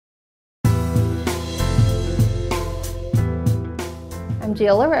I'm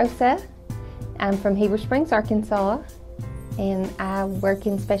Jill LaRosa. I'm from Heber Springs, Arkansas, and I work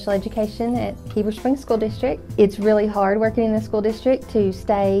in special education at Heber Springs School District. It's really hard working in the school district to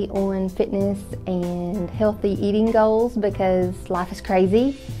stay on fitness and healthy eating goals because life is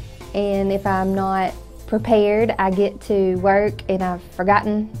crazy, and if I'm not prepared, I get to work and I've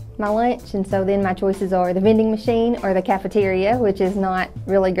forgotten my lunch, and so then my choices are the vending machine or the cafeteria, which is not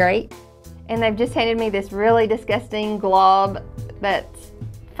really great. And they've just handed me this really disgusting glob that's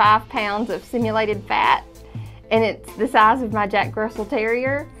 5 pounds of simulated fat, and it's the size of my Jack Russell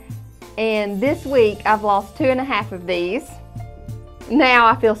Terrier. And this week I've lost 2.5 of these. Now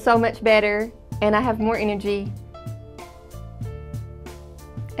I feel so much better and I have more energy.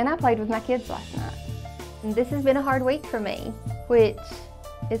 And I played with my kids last night. And this has been a hard week for me, which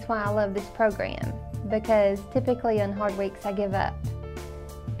is why I love this program, because typically on hard weeks I give up.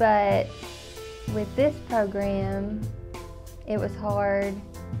 But with this program, it was hard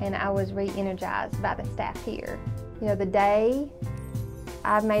and I was re-energized by the staff here. You know, the day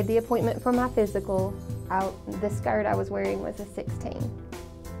I made the appointment for my physical, the skirt I was wearing was a 16.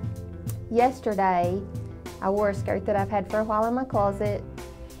 Yesterday, I wore a skirt that I've had for a while in my closet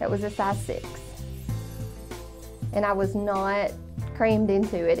that was a size 6. And I was not crammed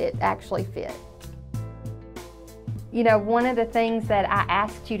into it, it actually fit. You know, one of the things that I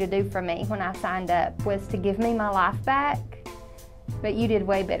asked you to do for me when I signed up was to give me my life back, but you did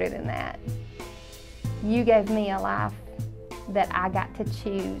way better than that. You gave me a life that I got to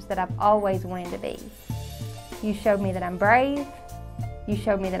choose, that I've always wanted to be. You showed me that I'm brave, you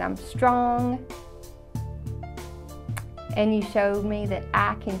showed me that I'm strong, and you showed me that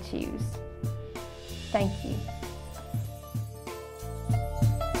I can choose. Thank you.